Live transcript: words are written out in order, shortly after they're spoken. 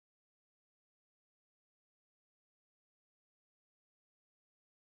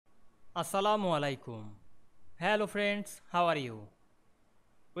Assalamu Walaikum. Hello friends, how are you?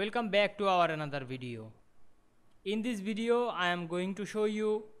 Welcome back to our another video. In this video, I am going to show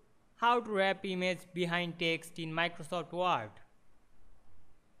you how to wrap image behind text in Microsoft Word.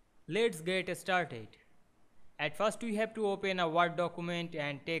 Let's get started. At first, we have to open a Word document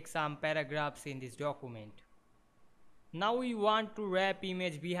and take some paragraphs in this document. Now we want to wrap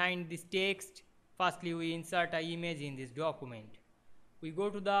image behind this text. Firstly, we insert an image in this document. We go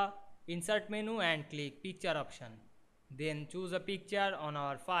to the Insert menu and click Picture option. Then choose a picture on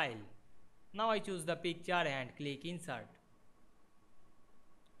our file. Now I choose the picture and click Insert.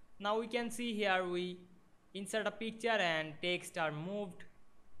 Now we can see here we insert a picture and text are moved.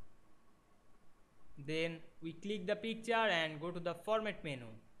 Then we click the picture and go to the Format menu.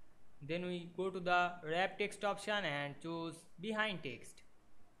 Then we go to the Wrap Text option and choose Behind Text.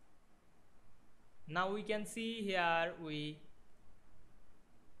 Now we can see here we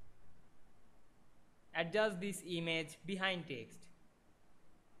adjust this image behind text.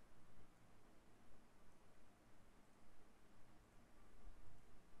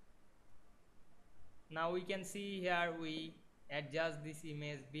 Now we can see here we adjust this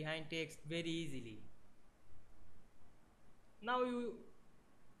image behind text very easily. Now you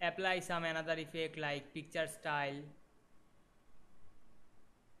apply some another effect like picture style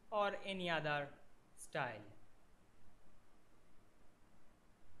or any other style.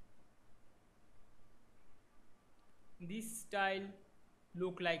 This style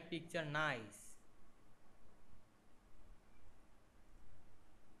look like picture nice.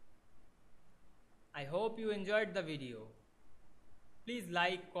 I hope you enjoyed the video. Please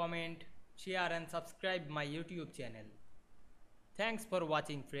like, comment, share and subscribe my YouTube channel. Thanks for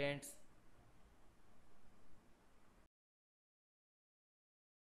watching friends.